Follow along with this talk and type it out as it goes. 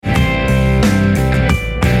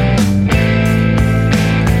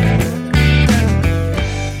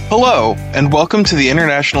Hello, and welcome to the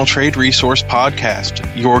International Trade Resource Podcast,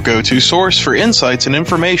 your go-to source for insights and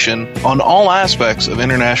information on all aspects of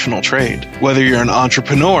international trade. Whether you're an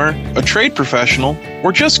entrepreneur, a trade professional,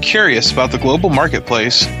 or just curious about the global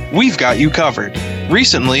marketplace, we've got you covered.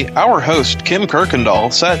 Recently, our host, Kim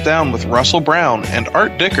Kirkendall, sat down with Russell Brown and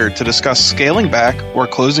Art Dicker to discuss scaling back or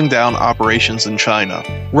closing down operations in China.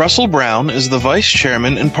 Russell Brown is the vice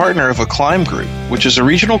chairman and partner of Acclaim Group, which is a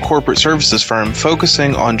regional corporate services firm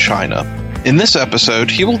focusing on China. In this episode,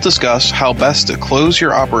 he will discuss how best to close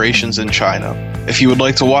your operations in China. If you would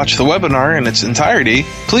like to watch the webinar in its entirety,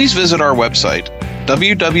 please visit our website,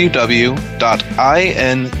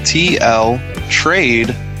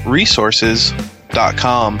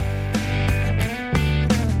 www.intltraderesources.com.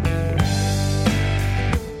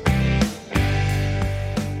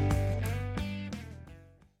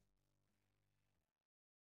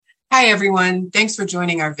 Hi, everyone. Thanks for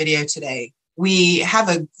joining our video today. We have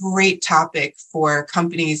a great topic for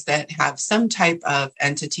companies that have some type of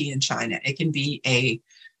entity in China. It can be a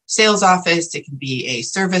sales office, it can be a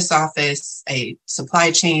service office, a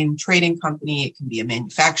supply chain trading company, it can be a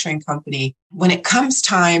manufacturing company. When it comes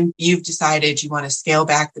time, you've decided you want to scale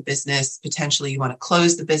back the business, potentially you want to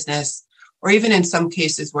close the business, or even in some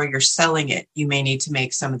cases where you're selling it, you may need to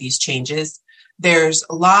make some of these changes. There's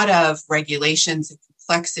a lot of regulations and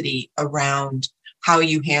complexity around how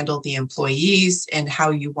you handle the employees and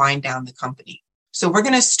how you wind down the company. So we're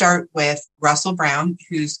going to start with Russell Brown,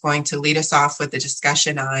 who's going to lead us off with a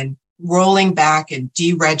discussion on rolling back and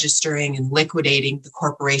deregistering and liquidating the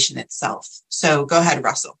corporation itself. So go ahead,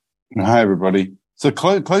 Russell. Hi, everybody. So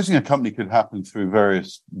closing a company could happen through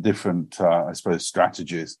various different,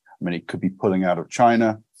 strategies. I mean, it could be pulling out of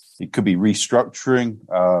China. It could be restructuring,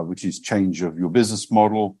 which is change of your business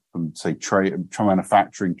model from, say,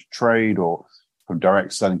 manufacturing to trade, or from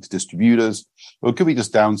direct selling to distributors. Or it could be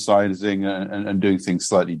just downsizing and doing things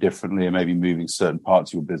slightly differently, and maybe moving certain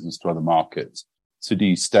parts of your business to other markets. So do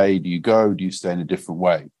you stay? Do you go? Do you stay in a different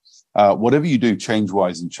way? Whatever you do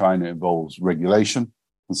change-wise in China involves regulation.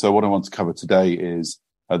 And so what I want to cover today is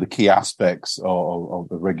the key aspects of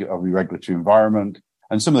the regulatory environment,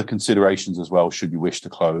 and some of the considerations as well should you wish to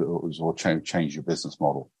close or change your business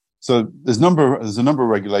model. So there's a number of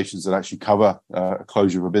regulations that actually cover a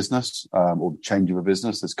closure of a business or the change of a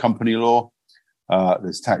business. There's company law,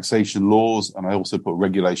 there's taxation laws, and I also put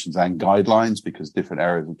regulations and guidelines because different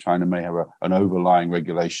areas of China may have an overlying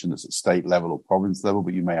regulation that's at state level or province level,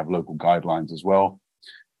 but you may have local guidelines as well.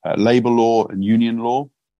 Labor law and union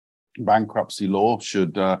law, bankruptcy law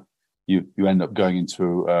should you end up going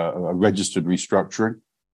into a registered restructuring.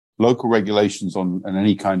 Local regulations on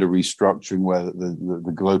any kind of restructuring where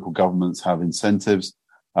the local governments have incentives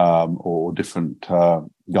or different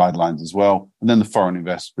guidelines as well. And then the foreign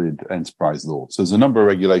invested enterprise law. So there's a number of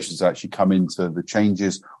regulations that actually come into the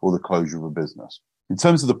changes or the closure of a business. In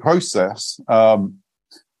terms of the process, in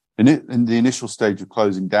the initial stage of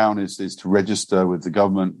closing down is to register with the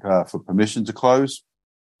government for permission to close.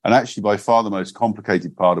 And actually, by far the most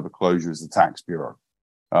complicated part of a closure is the tax bureau.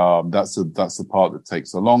 That's the part that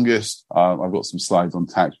takes the longest. I've got some slides on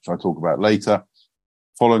tax, which I'll talk about later.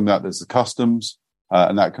 Following that, there's the customs,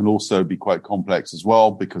 and that can also be quite complex as well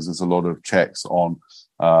because there's a lot of checks on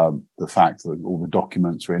the fact that all the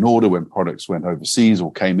documents are in order when products went overseas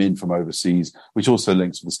or came in from overseas, which also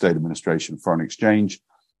links to the State Administration of Foreign Exchange.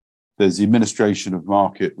 There's the Administration of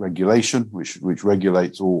Market Regulation, which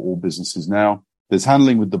regulates all businesses now. There's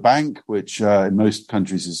handling with the bank, which in most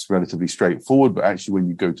countries is relatively straightforward, but actually when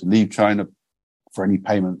you go to leave China for any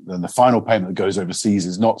payment, then the final payment that goes overseas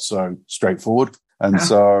is not so straightforward. And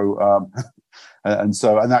that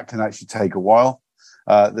can actually take a while.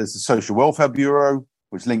 There's the Social Welfare Bureau,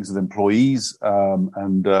 which links with employees.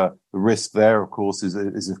 The risk there, of course,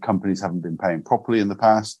 is if companies haven't been paying properly in the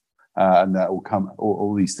past, and that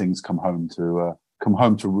all these things come home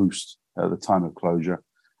to roost at the time of closure.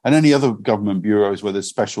 And any other government bureaus where there's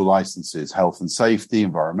special licenses, health and safety,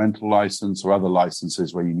 environmental license, or other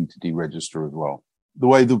licenses where you need to deregister as well. The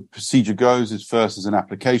way the procedure goes is first as an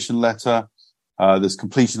application letter. There's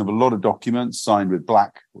completion of a lot of documents signed with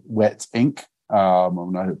black, wet ink. I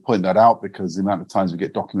point that out because the amount of times we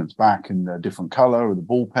get documents back in a different color or the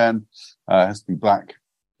ball pen has to be black,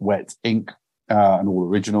 wet ink, and all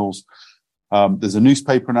originals. There's a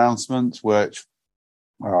newspaper announcement which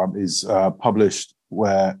is published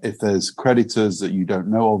where if there's creditors that you don't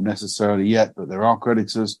know of necessarily yet, but there are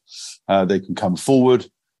creditors, they can come forward.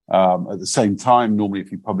 At the same time, normally if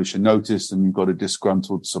you publish a notice and you've got a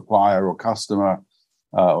disgruntled supplier or customer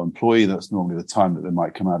or employee, that's normally the time that they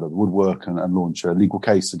might come out of the woodwork and launch a legal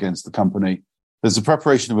case against the company. There's the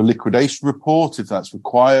preparation of a liquidation report if that's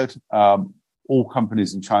required. All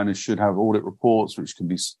companies in China should have audit reports, which can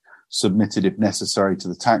be submitted if necessary to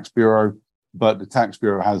the tax bureau. But the tax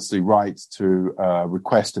bureau has the right to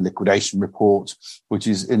request a liquidation report, which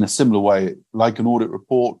is in a similar way like an audit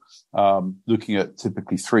report, looking at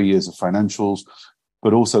typically 3 years of financials,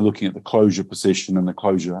 but also looking at the closure position and the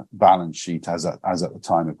closure balance sheet as at the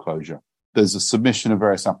time of closure. There's a submission of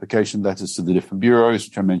various application letters to the different bureaus,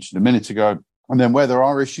 which I mentioned a minute ago. And then where there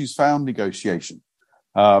are issues found, negotiation.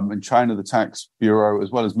 In China, the tax bureau, as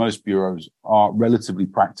well as most bureaus, are relatively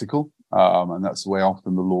practical. And that's the way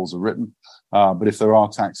often the laws are written. But if there are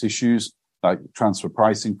tax issues, like transfer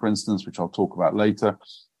pricing, for instance, which I'll talk about later,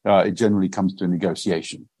 it generally comes to a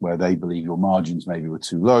negotiation where they believe your margins maybe were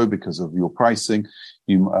too low because of your pricing.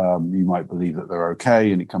 You might believe that they're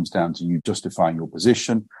okay, and it comes down to you justifying your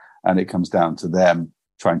position, and it comes down to them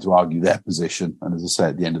trying to argue their position. And as I say,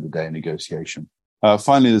 at the end of the day, a negotiation.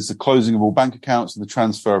 Finally, there's the closing of all bank accounts and the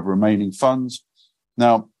transfer of remaining funds.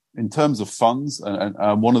 Now, in terms of funds,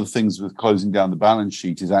 and one of the things with closing down the balance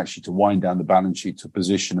sheet is actually to wind down the balance sheet to a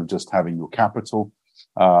position of just having your capital,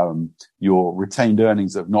 your retained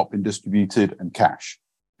earnings that have not been distributed, and cash.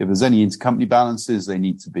 If there's any intercompany balances, they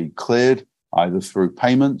need to be cleared either through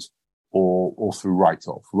payment or through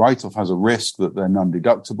write-off. Write-off has a risk that they're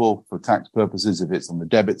non-deductible for tax purposes if it's on the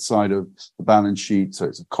debit side of the balance sheet, so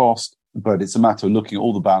it's a cost. But it's a matter of looking at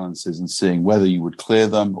all the balances and seeing whether you would clear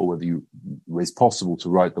them or whether it's possible to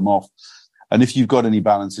write them off. And if you've got any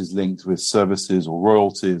balances linked with services or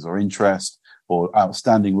royalties or interest or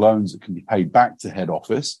outstanding loans that can be paid back to head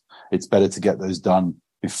office, it's better to get those done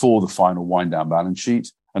before the final wind down balance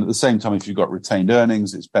sheet. And at the same time, if you've got retained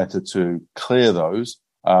earnings, it's better to clear those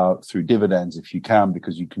through dividends if you can,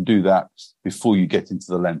 because you can do that before you get into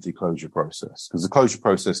the lengthy closure process. Because the closure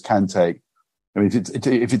process can take, I mean,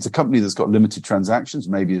 if it's a company that's got limited transactions,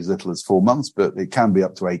 maybe as little as 4 months, but it can be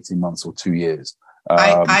up to 18 months or 2 years.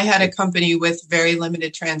 I had a company with very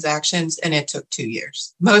limited transactions, and it took 2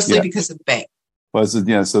 years, mostly because of the bank. Well,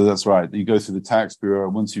 so that's right. You go through the tax bureau.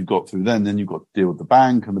 Once you've got through then you've got to deal with the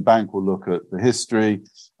bank, and the bank will look at the history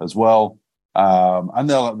as well. And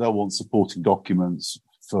they'll want supporting documents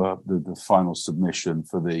for the final submission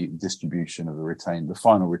for the distribution of the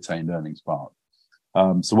final retained earnings part.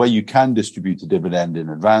 So where you can distribute a dividend in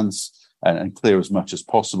advance and clear as much as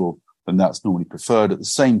possible, then that's normally preferred. At the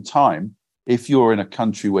same time, if you're in a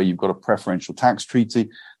country where you've got a preferential tax treaty,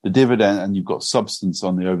 the dividend, and you've got substance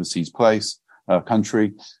on the overseas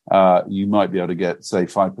country, you might be able to get, say,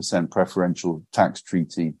 5% preferential tax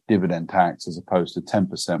treaty dividend tax as opposed to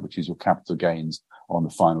 10%, which is your capital gains on the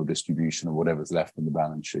final distribution of whatever's left in the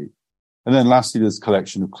balance sheet. And then lastly, there's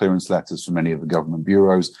collection of clearance letters from many of the government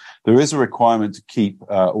bureaus. There is a requirement to keep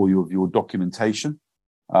all your documentation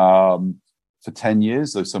for 10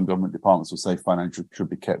 years, though some government departments will say financial should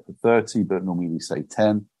be kept for 30, but normally we say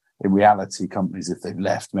 10. In reality, companies, if they've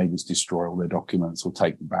left, may just destroy all their documents or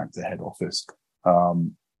take them back to head office.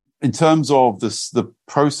 In terms of the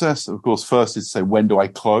process, of course, first is to say, when do I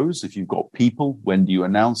close? If you've got people, when do you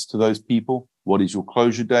announce to those people? What is your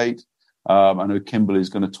closure date? I know Kimberly is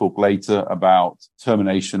going to talk later about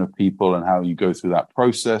termination of people and how you go through that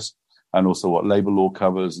process, and also what labor law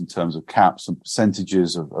covers in terms of caps and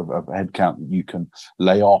percentages of headcount that you can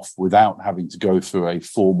lay off without having to go through a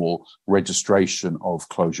formal registration of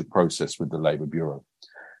closure process with the Labor Bureau.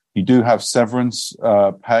 You do have severance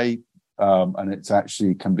pay, and it's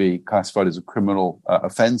actually can be classified as a criminal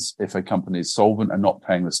offence if a company is solvent and not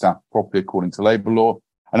paying the staff properly according to labor law.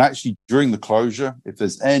 And actually, during the closure, if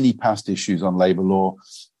there's any past issues on labor law,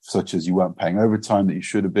 such as you weren't paying overtime that you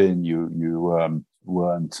should have been, you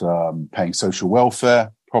weren't paying social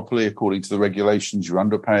welfare properly according to the regulations, you're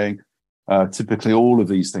underpaying, typically all of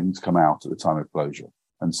these things come out at the time of closure.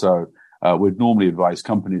 And so we'd normally advise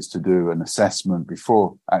companies to do an assessment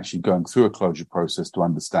before actually going through a closure process to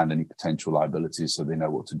understand any potential liabilities so they know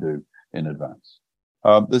what to do in advance.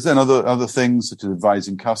 There's then other things such as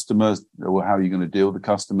advising customers, or how you're going to deal with the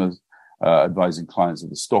customers, advising clients of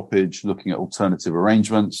the stoppage, looking at alternative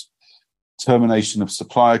arrangements, termination of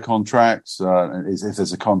supplier contracts, if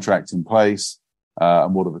there's a contract in place,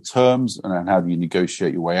 and what are the terms, and how do you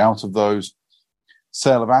negotiate your way out of those,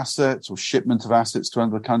 sale of assets or shipment of assets to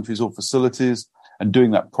other countries or facilities, and doing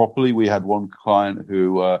that properly. We had one client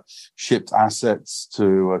who shipped assets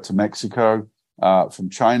to Mexico from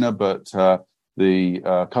China, but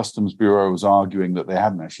the Customs Bureau was arguing that they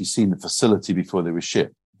hadn't actually seen the facility before they were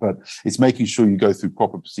shipped. But it's making sure you go through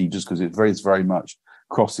proper procedures, because it's very much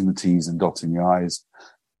crossing the T's and dotting the I's.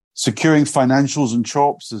 Securing financials and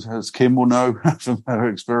chops, as Kim will know from her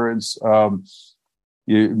experience.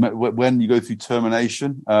 When you go through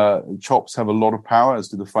termination, CHOPs have a lot of power, as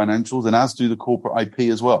do the financials, and as do the corporate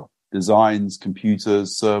IP as well. Designs,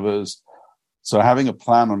 computers, servers. So having a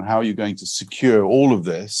plan on how you're going to secure all of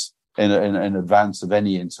this in advance of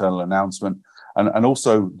any internal announcement. And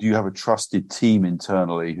also, do you have a trusted team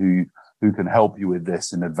internally who can help you with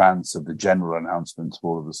this in advance of the general announcement to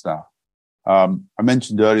all of the staff? I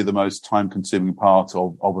mentioned earlier the most time-consuming part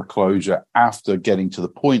of a closure after getting to the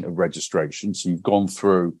point of registration. So you've gone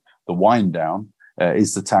through the wind down,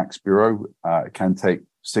 is the tax bureau. It can take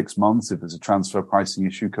 6 months. If it's a transfer pricing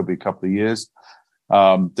issue, could be a couple of years.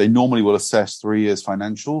 They normally will assess 3 years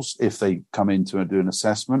financials if they come in to do an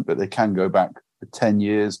assessment, but they can go back for 10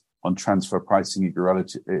 years on transfer pricing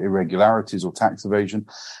irregularities or tax evasion.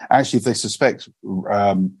 Actually, if they suspect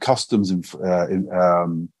customs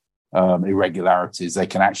irregularities, they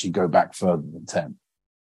can actually go back further than 10.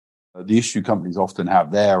 The issue companies often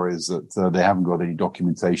have there is that they haven't got any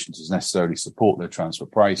documentation to necessarily support their transfer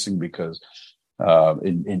pricing because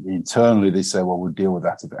internally they say, well, we'll deal with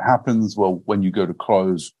that if it happens. Well, when you go to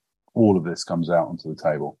close, all of this comes out onto the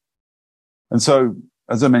table. And so,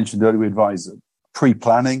 as I mentioned earlier, we advise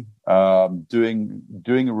pre-planning,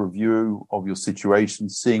 doing a review of your situation,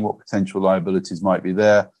 seeing what potential liabilities might be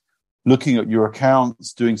there, looking at your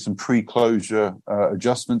accounts, doing some pre-closure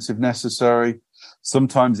adjustments if necessary.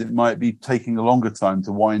 Sometimes it might be taking a longer time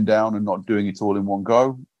to wind down and not doing it all in one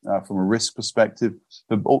go from a risk perspective.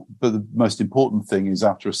 But the most important thing is,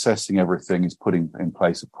 after assessing everything, is putting in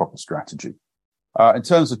place a proper strategy. In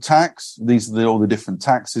terms of tax, these are all the different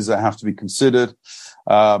taxes that have to be considered.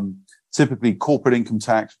 Typically, corporate income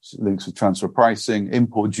tax links with transfer pricing,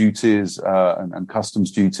 import duties and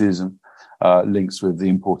customs duties, and links with the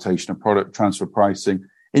importation of product transfer pricing.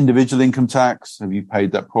 Individual income tax, have you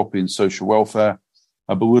paid that properly in social welfare?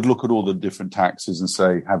 But we'd look at all the different taxes and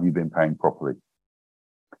say, have you been paying properly?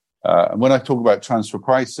 And when I talk about transfer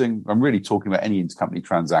pricing, I'm really talking about any intercompany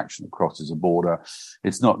transaction that crosses a border.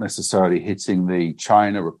 It's not necessarily hitting the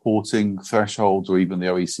China reporting thresholds or even the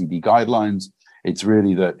OECD guidelines. It's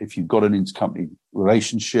really that if you've got an intercompany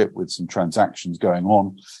relationship with some transactions going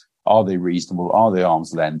on, are they reasonable? Are they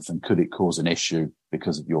arm's length? And could it cause an issue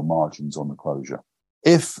because of your margins on the closure?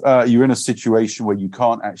 If you're in a situation where you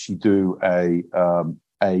can't actually do a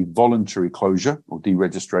voluntary closure or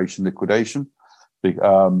deregistration liquidation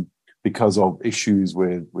because of issues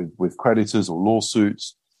with creditors or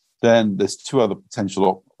lawsuits, then there's two other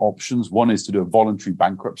potential options. One is to do a voluntary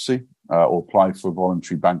bankruptcy or apply for a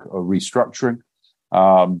voluntary restructuring,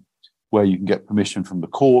 where you can get permission from the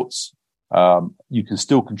courts. You can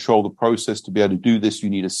still control the process. To be able to do this, you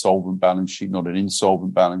need a solvent balance sheet, not an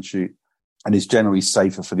insolvent balance sheet. And it's generally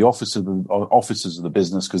safer for the officers of the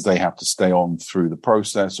business because they have to stay on through the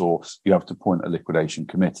process, or you have to appoint a liquidation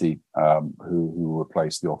committee who will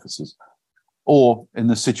replace the officers. Or in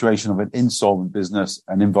the situation of an insolvent business,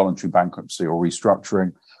 an involuntary bankruptcy or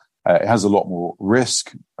restructuring, it has a lot more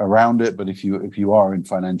risk around it. But if you are in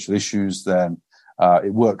financial issues, then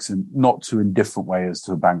it works in not too indifferent way as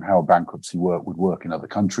to how bankruptcy would work in other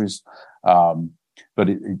countries. But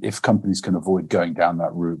if companies can avoid going down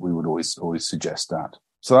that route, we would always suggest that.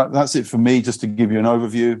 So that's it for me, just to give you an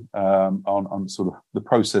overview on sort of the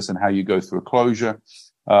process and how you go through a closure.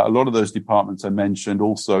 A lot of those departments I mentioned,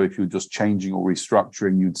 also, if you're just changing or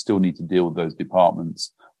restructuring, you'd still need to deal with those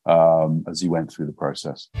departments as you went through the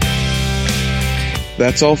process.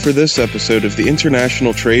 That's all for this episode of the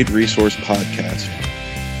International Trade Resource Podcast.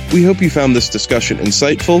 We hope you found this discussion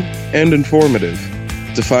insightful and informative.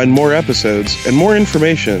 To find more episodes and more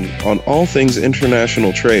information on all things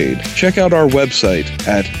international trade, check out our website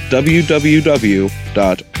at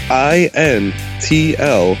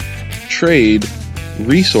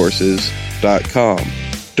www.intltraderesources.com.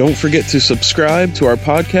 Don't forget to subscribe to our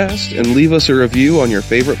podcast and leave us a review on your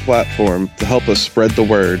favorite platform to help us spread the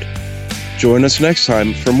word. Join us next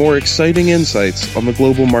time for more exciting insights on the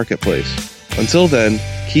global marketplace. Until then,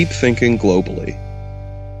 keep thinking globally.